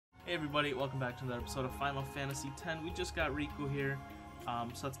Hey everybody, welcome back to another episode of Final Fantasy X. We just got Riku here,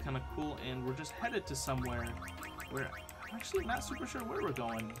 so that's kind of cool, and we're just headed to somewhere where I'm actually not super sure where we're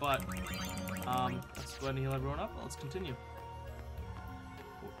going, but let's go ahead and heal everyone up and let's continue.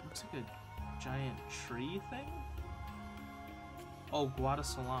 Looks like a giant tree thing? Oh, Guado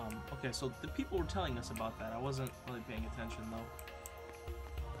Salam. Okay, so the people were telling us about that. I wasn't really paying attention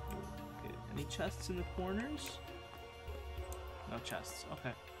though. Okay, any chests in the corners? No chests.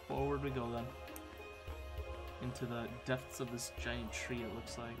 Okay. Forward we go then. Into the depths of this giant tree, it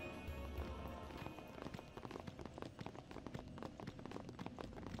looks like.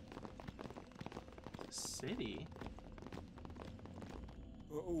 City?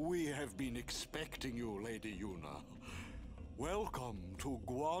 We have been expecting you, Lady Yuna. Welcome to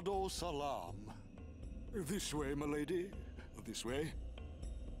Guado Salam. This way, my lady. This way.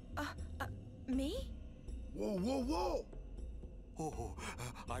 Me? Whoa, whoa, whoa! Oh,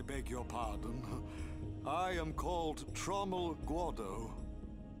 I beg your pardon. I am called Trommel Guado.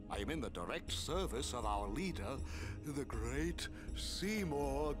 I am in the direct service of our leader, the great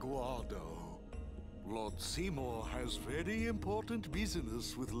Seymour Guado. Lord Seymour has very important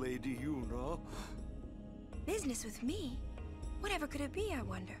business with Lady Yuna. Business with me? Whatever could it be, I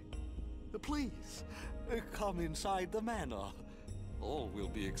wonder? Please, come inside the manor. All will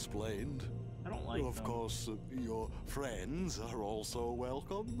be explained. I don't like Of them. course, your friends are also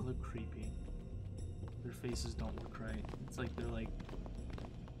welcome. They look creepy. Their faces don't look right. It's like they're like...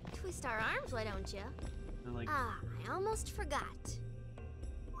 Twist our arms, why don't you? They're like... Ah, I almost forgot.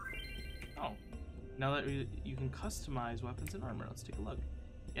 Oh. Now that you can customize weapons and armor, let's take a look.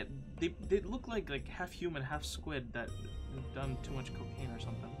 Yeah, they look like half human, half squid that have done too much cocaine or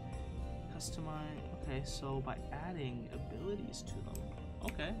something. Customize... Okay, so by adding abilities to them.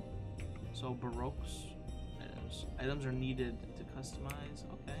 Okay. So Baroque's items are needed to customize.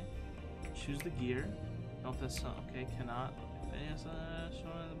 Okay. Choose the gear. Note this. Okay, cannot.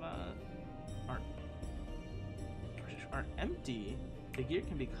 Are empty. The gear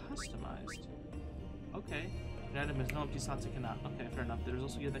can be customized. Okay. An item has no empty slots. It cannot. Okay, fair enough. There's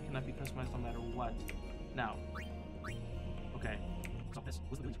also gear that cannot be customized no matter what. Now. Okay.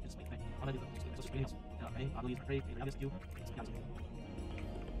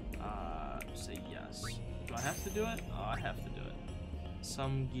 Say yes. Do I have to do it? Oh, I have to do it.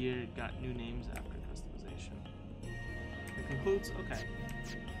 Some gear got new names after customization. It concludes. Okay.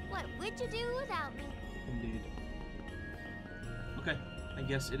 What would you do without me? Indeed. Okay. I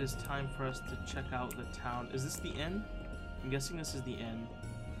guess it is time for us to check out the town. Is this the inn? I'm guessing this is the inn.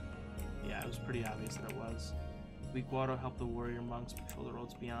 Yeah, it was pretty obvious that it was. We Guado help the warrior monks patrol the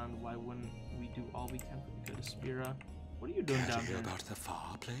roads beyond. Why wouldn't we do all we can for the good of Spira? What are you doing down here? About the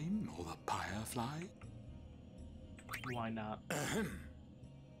far plane or the firefly? Why not?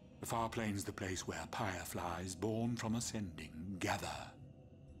 The far plane's the place where fireflies born from ascending gather.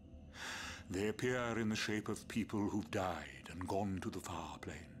 They appear in the shape of people who've died and gone to the far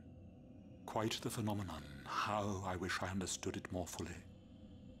plane. Quite the phenomenon. How I wish I understood it more fully.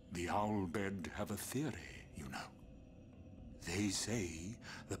 The Owlbed have a theory, you know. They say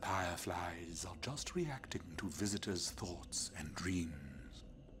the fireflies are just reacting to visitors' thoughts and dreams.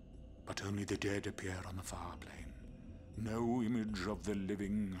 But only the dead appear on the far plane. No image of the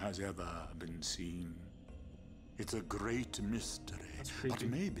living has ever been seen. It's a great mystery. But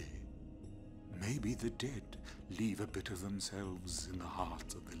maybe the dead leave a bit of themselves in the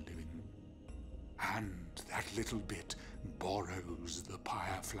hearts of the living. And that little bit borrows the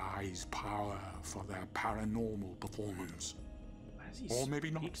fireflies' power for their paranormal performance. Or maybe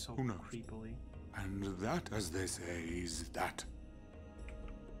not, so who knows? Creepily. And that, as they say, is that.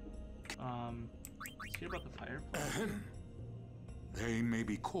 Let's hear about the fireplace. They may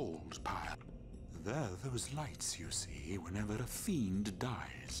be called fire. They're those lights you see whenever a fiend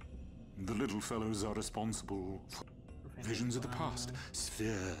dies. The little fellows are responsible for visions of the past,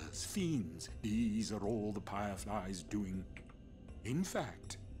 spheres, fiends. These are all the fireflies doing. In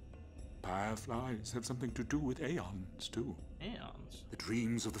fact, fireflies have something to do with aeons, too. Aeons? The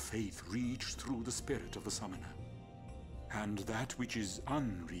dreams of the faith reach through the spirit of the summoner. And that which is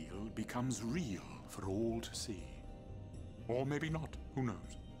unreal becomes real for all to see. Or maybe not, who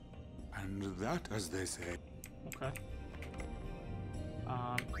knows? And that, as they say... Okay.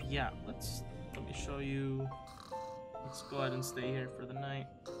 Yeah, let me show you. Let's go ahead and stay here for the night.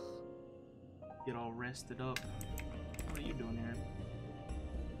 Get all rested up. What are you doing here?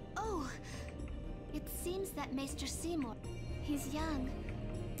 Oh, it seems that Maester Seymour, he's young.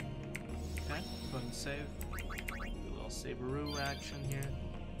 Okay, go ahead and save. Do a little Saberoo action here.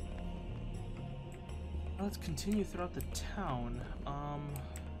 Let's continue throughout the town.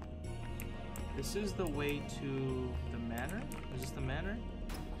 This is the way to the manor? Is this the manor?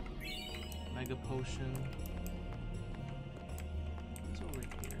 Mega potion. What's over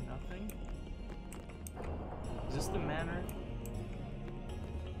here? Nothing? Is this the manor?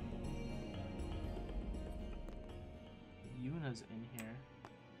 Yuna's in here.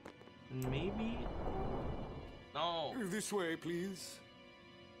 Maybe? No! This way, please.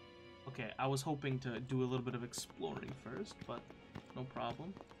 Okay, I was hoping to do a little bit of exploring first, but no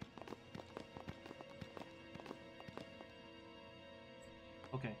problem.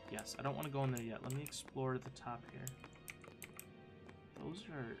 Okay, yes, I don't want to go in there yet. Let me explore at the top here. Those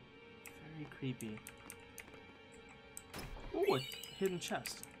are very creepy. Ooh, a hidden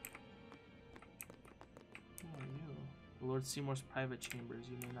chest. Who are you? Lord Seymour's private chambers.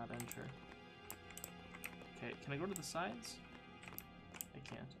 You may not enter. Okay, can I go to the sides? I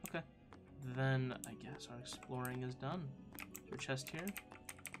can't. Okay. Then I guess our exploring is done. Is there a chest here?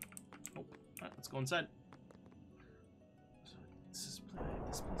 Oh, alright, let's go inside. So, this place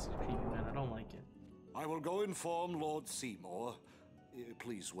is creepy, man. I don't like it. I will go inform Lord Seymour.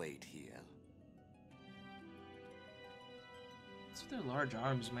 Please wait here. What's with their large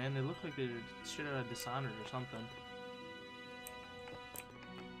arms, man? They look like they're straight out of Dishonored or something.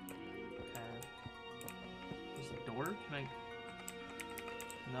 Okay. There's the door? Can I...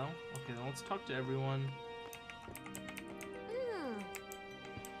 No? Okay, then let's talk to everyone.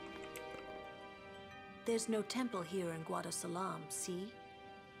 There's no temple here in Guado Salam, see?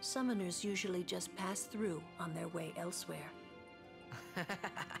 Summoners usually just pass through on their way elsewhere.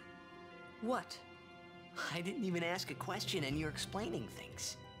 What? I didn't even ask a question and you're explaining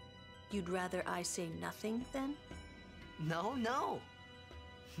things. You'd rather I say nothing, then? No.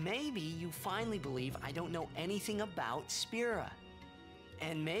 Maybe you finally believe I don't know anything about Spira.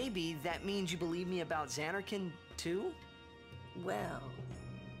 And maybe that means you believe me about Xanarkand, too? Well,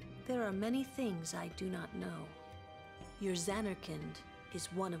 there are many things I do not know. Your Xanarkand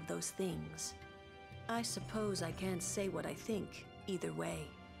is one of those things. I suppose I can't say what I think, either way.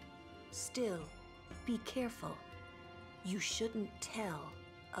 Still, be careful. You shouldn't tell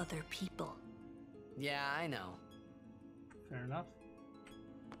other people. Yeah, I know. Fair enough.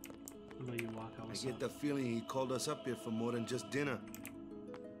 Will you walk out? I get the feeling he called us up here for more than just dinner.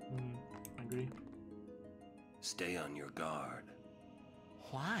 I agree. Stay on your guard.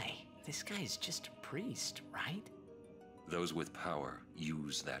 Why? This guy's just a priest, right? Those with power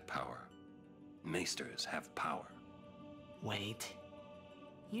use that power. Maesters have power. Wait.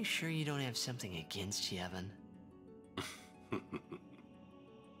 You sure you don't have something against Yevon?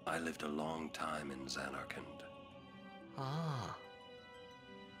 I lived a long time in Xanarkand. Ah.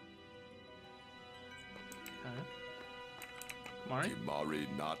 Okay. Mari? Mari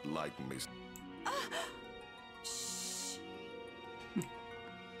not like me. Shh.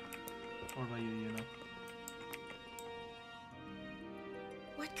 What about you, Yuna?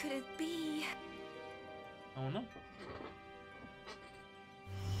 What could it be? I don't know.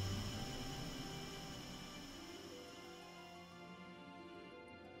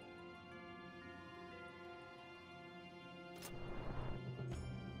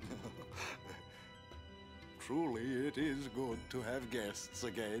 Truly, it is good to have guests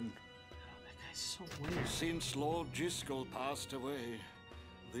again. God, that guy's so weird. Since Lord Jiskel passed away,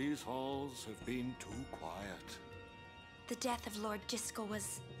 these halls have been too quiet. The death of Lord Jiskel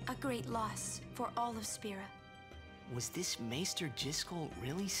was a great loss for all of Spira. Was this Maester Jiskel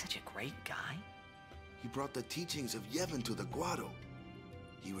really such a great guy? He brought the teachings of Yevon to the Guado.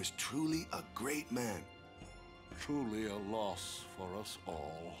 He was truly a great man. Truly a loss for us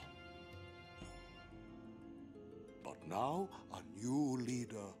all. But now a new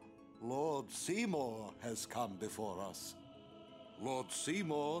leader, Lord Seymour, has come before us. Lord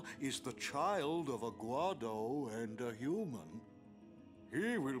Seymour is the child of a Guado and a human.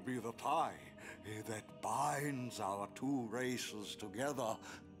 He will be the tie that binds our two races together.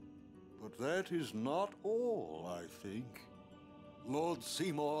 But that is not all, I think. Lord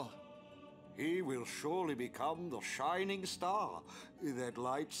Seymour, he will surely become the shining star that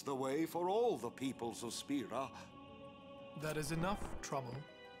lights the way for all the peoples of Spira. That is enough, Trouble.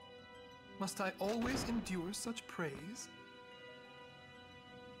 Must I always endure such praise?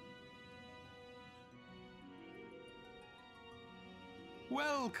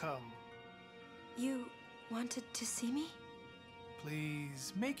 Welcome. You wanted to see me?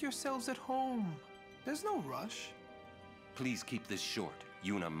 Please, make yourselves at home. There's no rush. Please keep this short.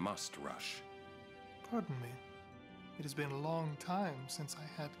 Yuna must rush. Pardon me. It has been a long time since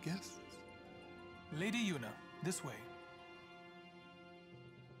I had guests. Lady Yuna, this way.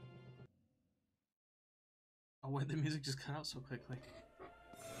 Oh, wait, the music just cut out so quickly.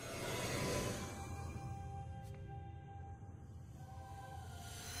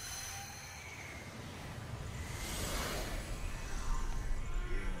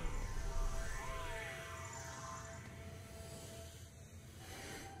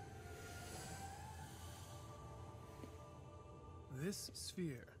 This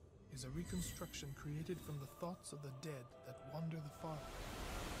sphere is a reconstruction created from the thoughts of the dead that wander the far.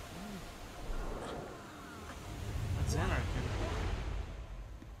 That's Anarchy.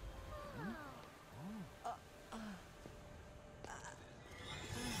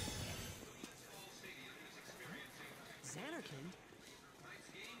 Xanarkand?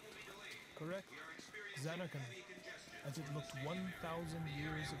 Correct. Xanarkand, as it looked 1,000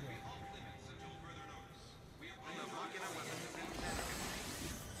 years ago.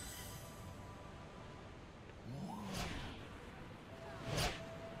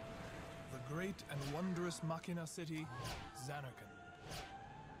 The great and wondrous Machina city, Xanarkand.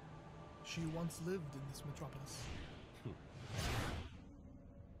 She once lived in this metropolis.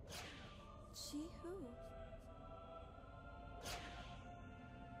 She who?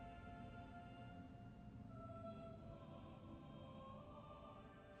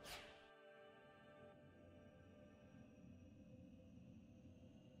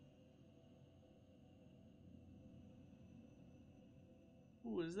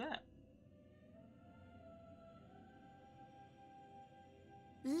 Who is that?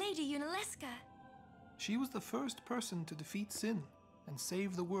 Lady Unalesca. She was the first person to defeat sin and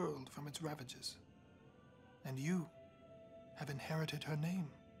save the world from its ravages. And you have inherited her name.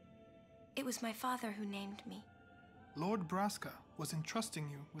 It was my father who named me. Lord Braska was entrusting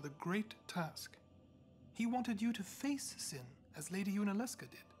you with a great task. He wanted you to face sin as Lady Unalesca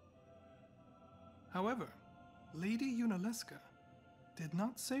did. However, Lady Unalesca did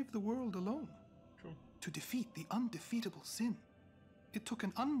not save the world alone. True. To defeat the undefeatable sin, it took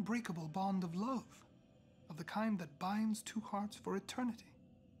an unbreakable bond of love, of the kind that binds two hearts for eternity.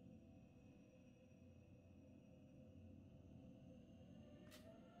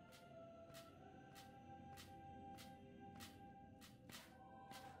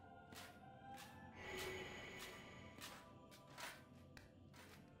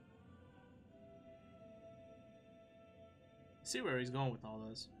 See where he's going with all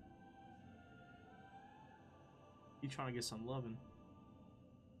this. He's trying to get some loving.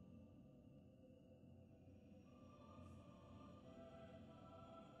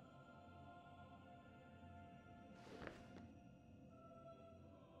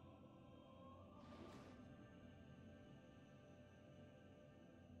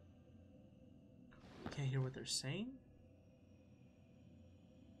 Can't hear what they're saying?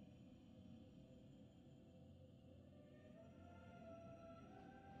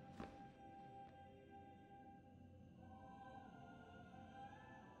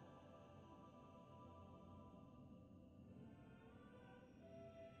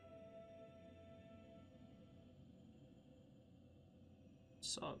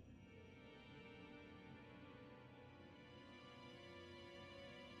 Suck.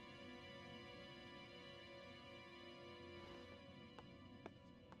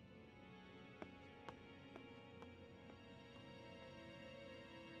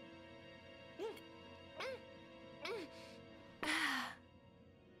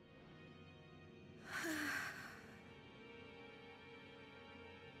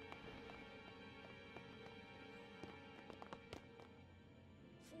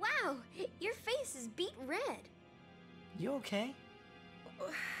 Wow, your face is beet red. You okay?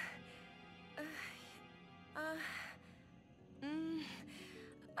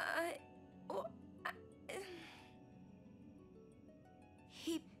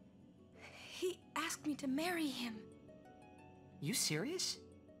 He asked me to marry him. You serious?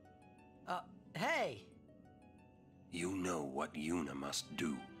 Hey! You know what Yuna must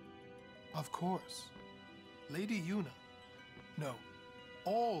do. Of course. Lady Yuna. No,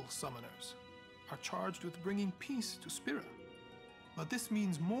 all summoners are charged with bringing peace to Spira. But this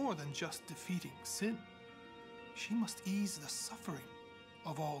means more than just defeating sin. She must ease the suffering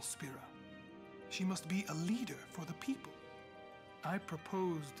of all Spira. She must be a leader for the people. I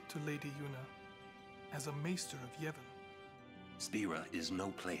proposed to Lady Yuna as a maester of Yevon. Spira is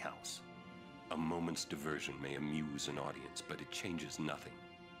no playhouse. A moment's diversion may amuse an audience, but it changes nothing.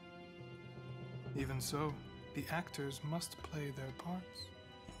 Even so, the actors must play their parts.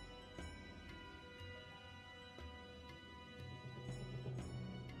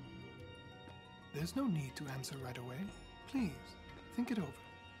 There's no need to answer right away. Please, think it over.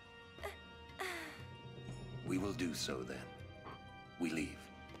 We will do so then. We leave.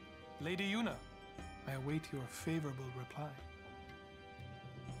 Lady Yuna, I await your favorable reply.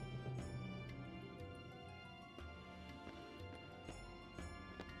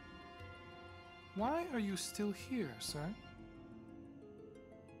 Why are you still here, sir?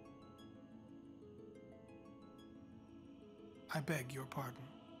 I beg your pardon.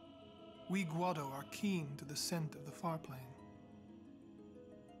 We Guado are keen to the scent of the far plane.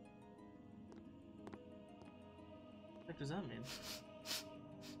 What does that mean?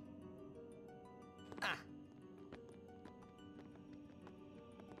 Ah.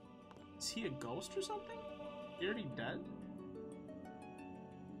 Is he a ghost or something? He already dead?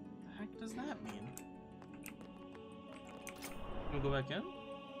 The heck does that mean? Can we go back in?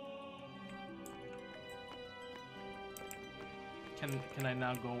 Can I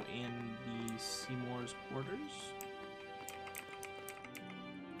now go in the Seymour's quarters?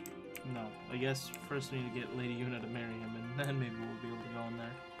 No. I guess first we need to get Lady Yuna to marry him, and then maybe we'll be able to go in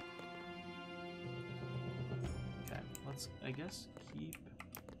there. Okay, let's, I guess, keep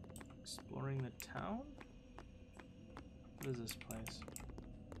exploring the town? What is this place?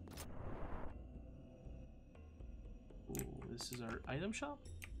 Ooh, this is our item shop?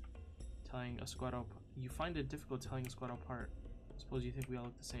 Telling a Guado. You find it difficult telling a Guado apart. Suppose you think we all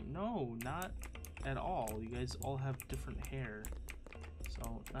look the same. No, not at all. You guys all have different hair.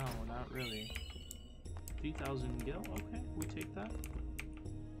 So, no, not really. 3,000 gil? Okay, we take that.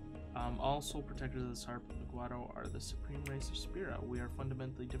 All soul protectors of the Sarp Guado are the supreme race of Spira. We are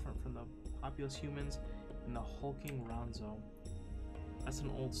fundamentally different from the populous humans and the hulking Ronzo. That's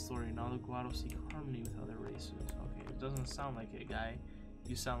an old story. Now the Guado seek harmony with other races. Okay, it doesn't sound like it, guy.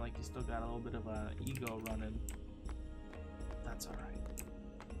 You sound like you still got a little bit of an ego running. That's alright.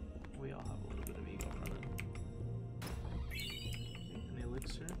 We all have a little bit of ego running. Okay, an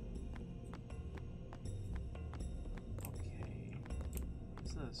elixir. Okay.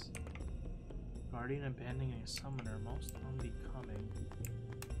 What's this? Guardian abandoning a summoner, most unbecoming.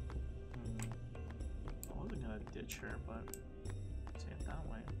 I wasn't gonna ditch her, but say it that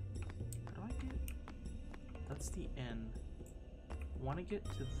way. How do I get? That's the end. I want to get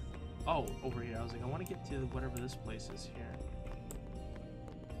to. Oh, over here. I was like, I want to get to whatever this place is here.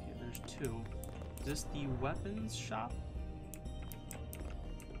 Okay, there's two. Is this the weapons shop?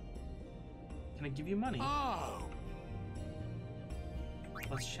 Can I give you money? Oh!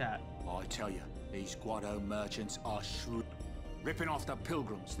 Let's chat. I tell you, these Guado merchants are shrewd. Ripping off the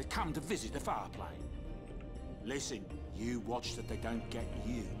pilgrims that come to visit the far plane. Listen, you watch that they don't get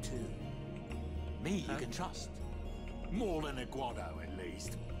you, too. Me, you can trust. More than a Guado, at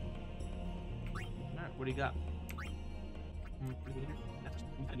least. Alright, what do you got?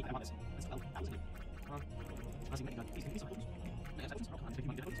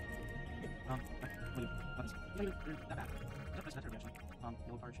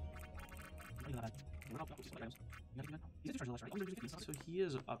 So he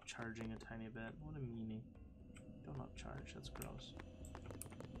is upcharging a tiny bit. What a meanie. Don't upcharge, that's gross.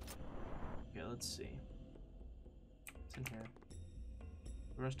 Okay, let's see. What's in here?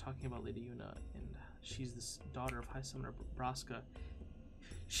 We were just talking about Lady Yuna, and she's this daughter of High Summoner Braska.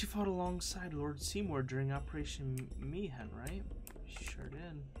 She fought alongside Lord Seymour during Operation Mayhem, right? She sure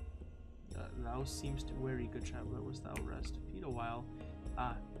did. Thou seems to weary, good traveler, wast thou rest feet a while.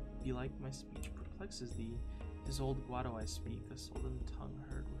 Belike my speech perplexes thee. 'Tis old Guado I speak, a sullen tongue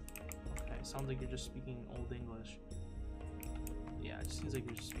heard with. Okay, sounds like you're just speaking Old English. Yeah, it just seems like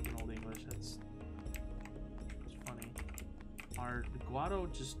you're just speaking Old English. That's funny. Are the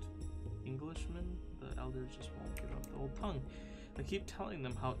Guado just Englishmen? The elders just won't give up the old tongue. I keep telling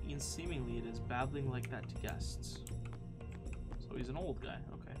them how unseemingly it is babbling like that to guests. So he's an old guy.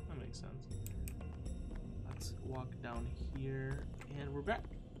 Okay, that makes sense. Let's walk down here, and we're back.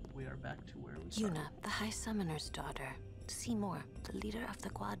 We are back to where we started. Yuna, the High Summoner's daughter. Seymour, the leader of the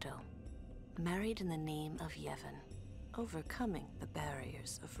Guado. Married in the name of Yevon. Overcoming the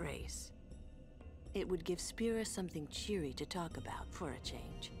barriers of race. It would give Spira something cheery to talk about for a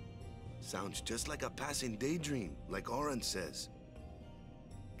change. Sounds just like a passing daydream, like Oren says.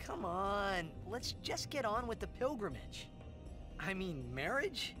 Come on, let's just get on with the pilgrimage. I mean,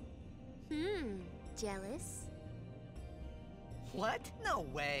 marriage? Jealous? What? No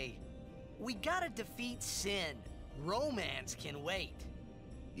way. We gotta defeat sin. Romance can wait.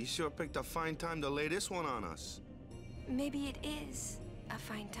 You sure picked a fine time to lay this one on us. Maybe it is a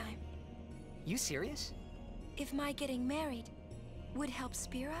fine time. You serious? If my getting married would help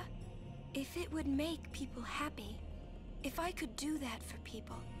Spira, if it would make people happy, if I could do that for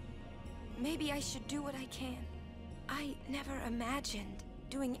people, maybe I should do what I can. I never imagined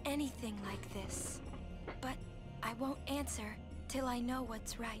doing anything like this, but I won't answer till I know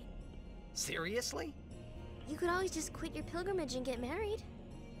what's right. Seriously? You could always just quit your pilgrimage and get married.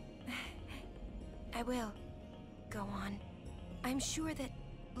 I will. Go on. I'm sure that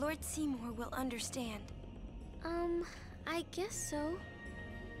Lord Seymour will understand. I guess so.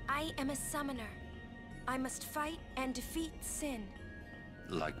 I am a summoner. I must fight and defeat sin.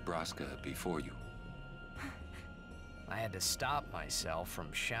 Like Braska before you. I had to stop myself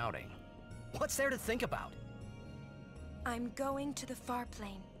from shouting. What's there to think about? I'm going to the far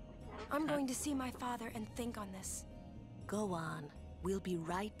plane. I'm going to see my father and think on this. Go on. We'll be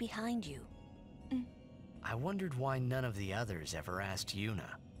right behind you. I wondered why none of the others ever asked Yuna.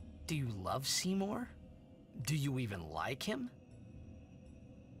 Do you love Seymour? Do you even like him?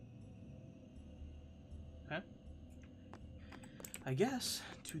 Okay. I guess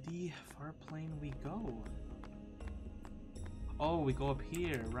to the far plane we go. Oh, we go up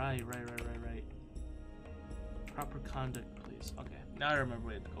here. Right. Proper conduct, please. Okay, now I remember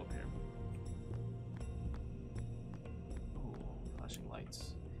we had to go up here. Oh, flashing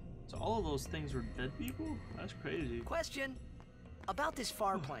lights. So all of those things were dead people? That's crazy. Question about this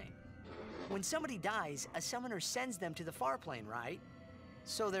far plane. When somebody dies, a summoner sends them to the far plane, right?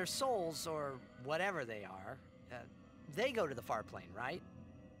 So their souls, or whatever they are, they go to the far plane, right?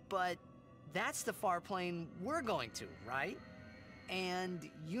 But that's the far plane we're going to, right? And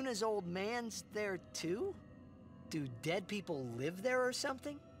Yuna's old man's there too? Do dead people live there or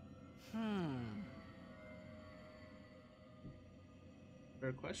something?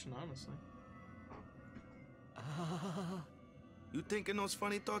 Fair question, honestly. You thinking those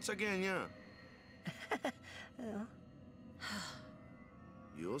funny thoughts again, yeah?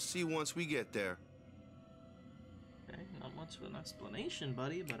 You'll see once we get there. Okay, not much of an explanation,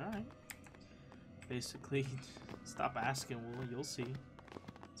 buddy, but alright. Basically, stop asking, well, you'll see.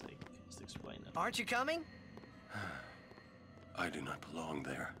 It's like, just explain it. Aren't you coming? I do not belong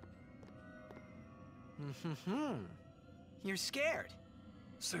there. You're scared.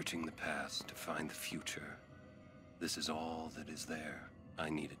 Searching the past to find the future. This is all that is there. I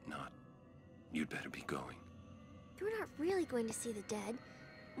need it not. You'd better be going. You're not really going to see the dead.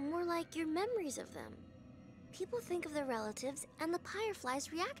 More like your memories of them. People think of their relatives, and the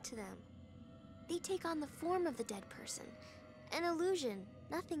fireflies react to them. They take on the form of the dead person. An illusion,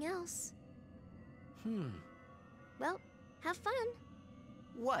 nothing else. Well, have fun.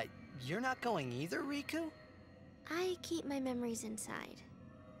 What? You're not going either, Riku? I keep my memories inside.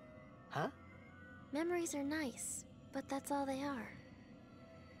 Huh? Memories are nice, but that's all they are.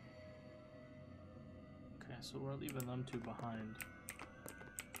 Okay, so we're leaving them two behind.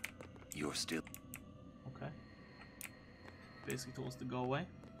 You're still... Okay. Basically told us to go away.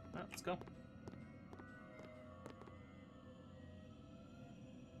 Alright, let's go.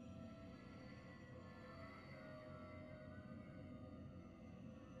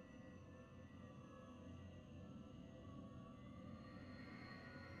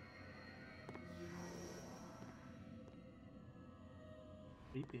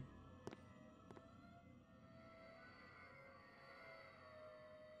 Creepy.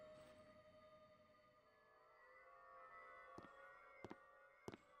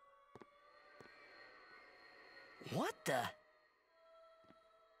 What the?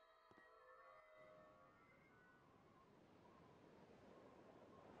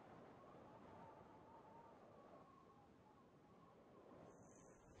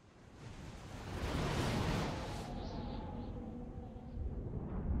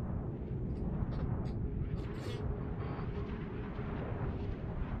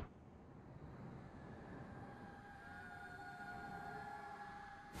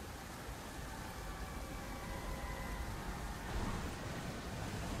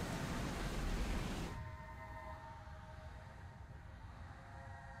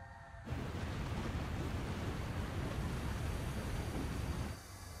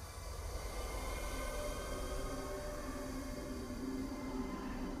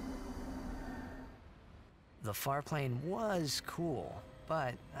 The far plane was cool,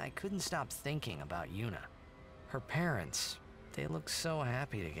 but I couldn't stop thinking about Yuna. Her parents, they looked so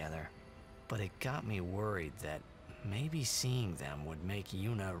happy together. But it got me worried that maybe seeing them would make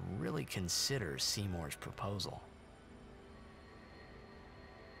Yuna really consider Seymour's proposal.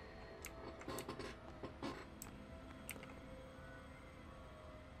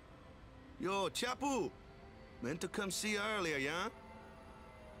 Yo, Chapu! Meant to come see you earlier, yeah?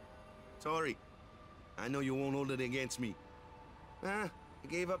 Sorry. I know you won't hold it against me. I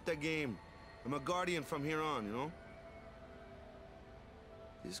gave up that game. I'm a guardian from here on, you know?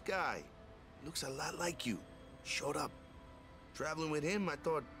 This guy looks a lot like you. Showed up. Traveling with him, I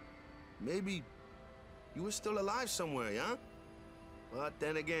thought maybe you were still alive somewhere, yeah? But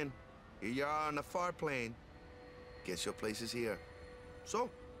then again, here you are on the far plane. Guess your place is here. So,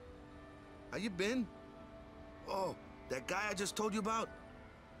 how you been? Oh, that guy I just told you about?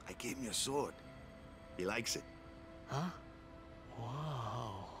 I gave him your sword. He likes it. Huh?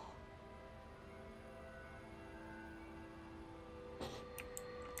 Whoa.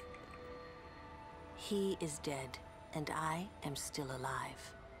 He is dead, and I am still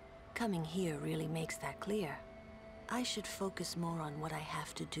alive. Coming here really makes that clear. I should focus more on what I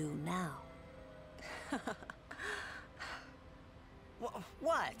have to do now.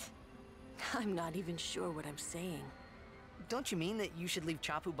 What? I'm not even sure what I'm saying. Don't you mean that you should leave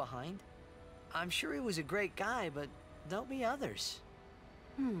Chapu behind? I'm sure he was a great guy, but there'll be others.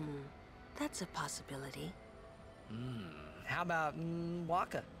 That's a possibility. How about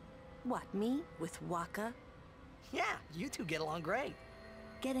Waka? What, me? With Waka? Yeah, you two get along great.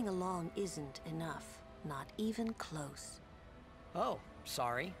 Getting along isn't enough. Not even close. Oh,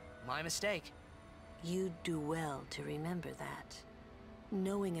 sorry. My mistake. You'd do well to remember that.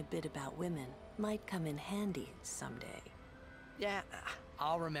 Knowing a bit about women might come in handy someday. Yeah,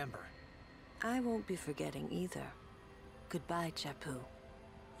 I'll remember. I won't be forgetting either. Goodbye, Chapu.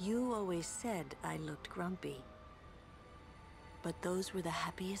 You always said I looked grumpy. But those were the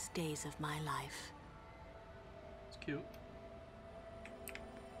happiest days of my life. It's cute.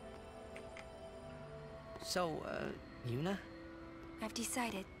 So, Yuna? I've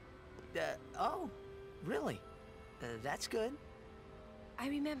decided. Oh, really? That's good. I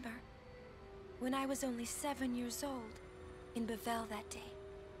remember when I was only 7 years old in Bavel that day.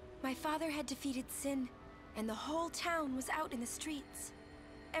 My father had defeated Sin, and the whole town was out in the streets.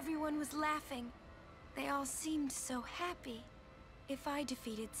 Everyone was laughing. They all seemed so happy. If I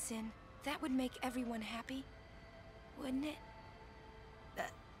defeated Sin, that would make everyone happy, wouldn't it?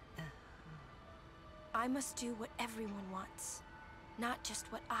 I must do what everyone wants, not just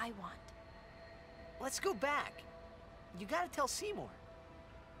what I want. Let's go back. You gotta tell Seymour.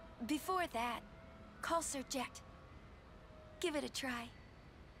 Before that, call Sir Jet. Give it a try.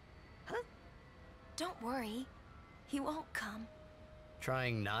 Huh? Don't worry. He won't come.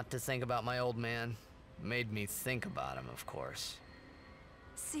 Trying not to think about my old man made me think about him, of course.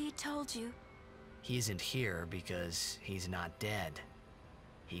 See, told you. He isn't here because he's not dead.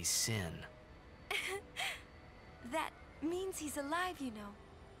 He's Sin. That means he's alive, you know.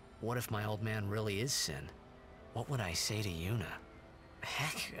 What if my old man really is Sin? What would I say to Yuna?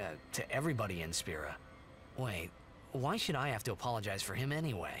 Heck, to everybody in Spira. Wait, why should I have to apologize for him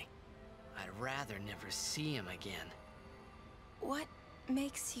anyway? I'd rather never see him again. What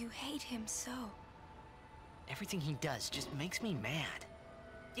makes you hate him so? Everything he does just makes me mad.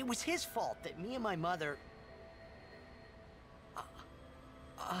 It was his fault that me and my mother...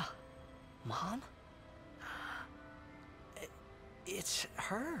 Mom? It's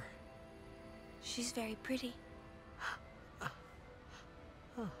her. She's very pretty.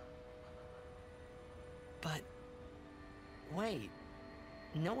 But... wait.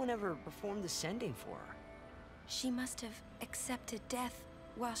 No one ever performed the sending for her. She must have accepted death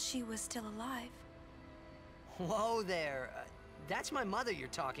while she was still alive. Whoa there. That's my mother you're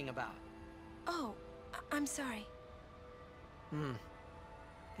talking about. Oh, I'm sorry.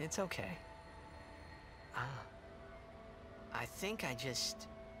 It's okay. I think I just...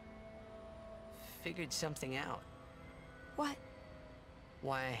 figured something out. What?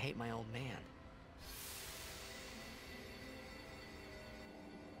 Why I hate my old man.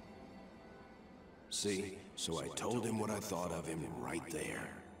 See? So I told him what I thought of him right there.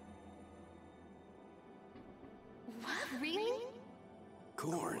 What? Really?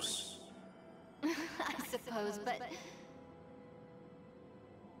 Course. I suppose, but...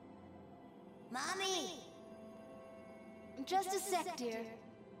 Mommy! Just a sec, dear.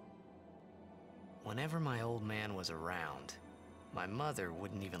 Whenever my old man was around, my mother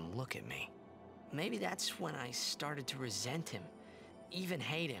wouldn't even look at me. Maybe that's when I started to resent him, even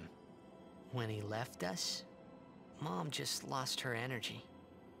hate him. When he left us, Mom just lost her energy.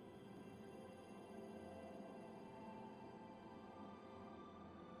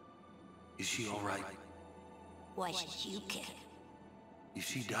 Is she all right? Why should you care? If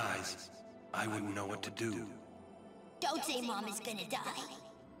she dies, I wouldn't know what to do. Don't say Mom is gonna die.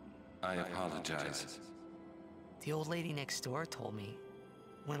 I apologize. The old lady next door told me,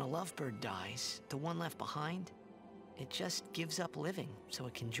 when a lovebird dies, the one left behind, it just gives up living so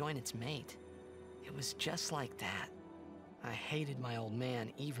it can join its mate. It was just like that. I hated my old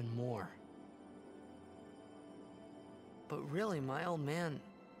man even more. But really, my old man...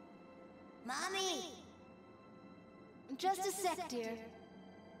 Mommy! Just a sec, dear.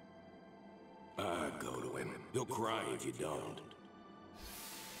 Go to him. He'll cry if you don't.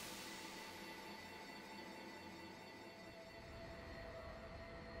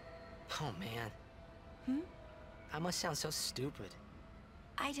 Oh, man. I must sound so stupid.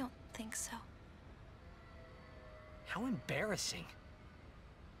 I don't think so. How embarrassing.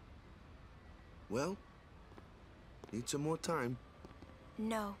 Well, need some more time.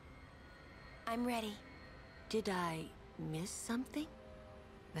 No. I'm ready. Did I miss something?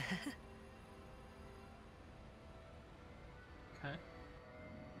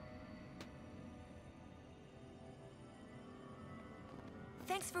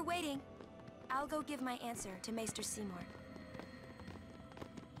 Thanks for waiting. I'll go give my answer to Maester Seymour.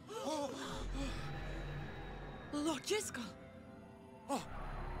 Lord Jiskel! Oh,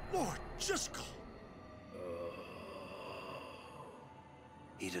 Lord Jiskel!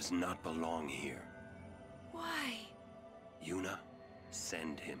 He does not belong here. Why? Yuna,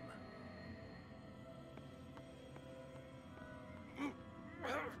 send him.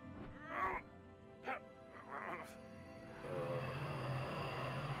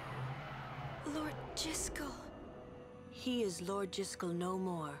 Lord Jiskel. He is Lord Jiskel no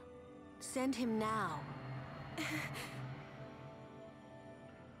more. Send him now.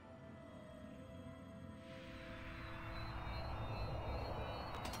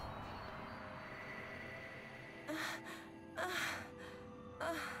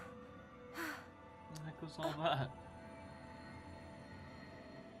 What was all that?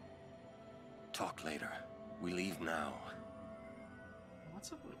 Talk later. We leave now.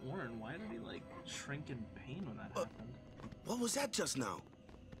 What's up with Orin? Why did he like shrink in pain when that happened? What was that just now?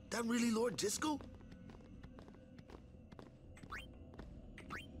 That really Lord Jiskel?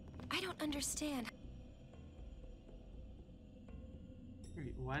 I don't understand.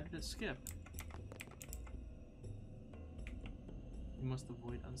 Why did it skip? You must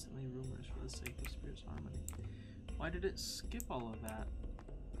avoid unseemly rumors for the sake of Spirit's harmony. Why did it skip all of that?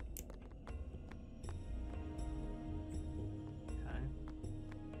 Okay.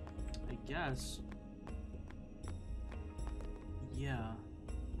 I guess. Yeah.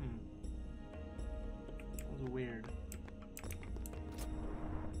 That was weird.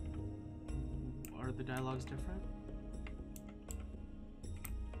 Are the dialogues different?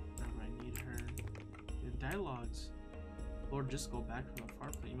 Whenever I need her. The dialogues. Lord Jiskel back from the far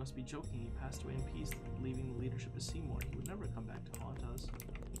plane. You must be joking. He passed away in peace, leaving the leadership of Seymour. He would never come back to haunt us.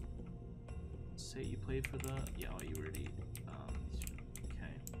 Say you played for the... Yeah, oh, you already...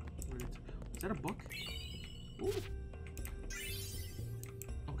 okay. Is that a book? Ooh.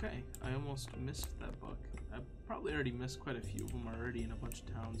 Okay, I almost missed that book. I probably already missed quite a few of them already in a bunch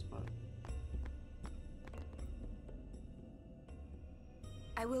of towns, but...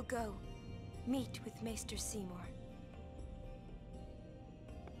 I will go. Meet with Maester Seymour.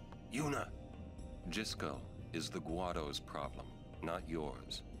 Yuna! Jiskel is the Guado's problem, not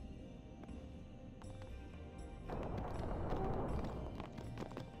yours.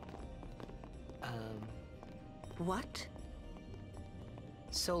 What?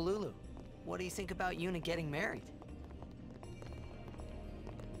 So Lulu, what do you think about Yuna getting married?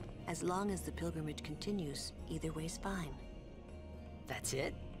 As long as the pilgrimage continues, either way's fine. That's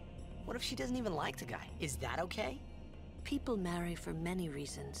it? What if she doesn't even like the guy? Is that okay? People marry for many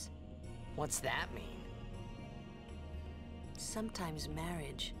reasons. What's that mean? Sometimes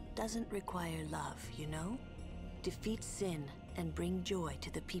marriage doesn't require love, you know? Defeat sin and bring joy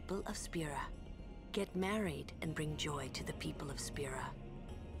to the people of Spira. Get married and bring joy to the people of Spira.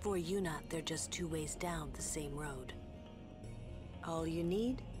 For Yuna, they're just two ways down the same road. All you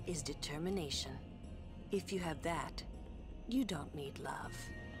need is determination. If you have that, you don't need love.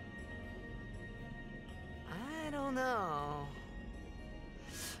 I don't know.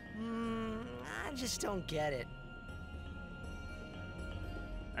 I just don't get it.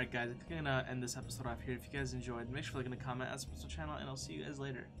 Alright guys, I think I'm gonna end this episode off here. If you guys enjoyed, make sure to like and comment, subscribe to the channel, and I'll see you guys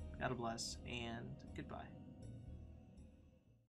later. God bless, and goodbye.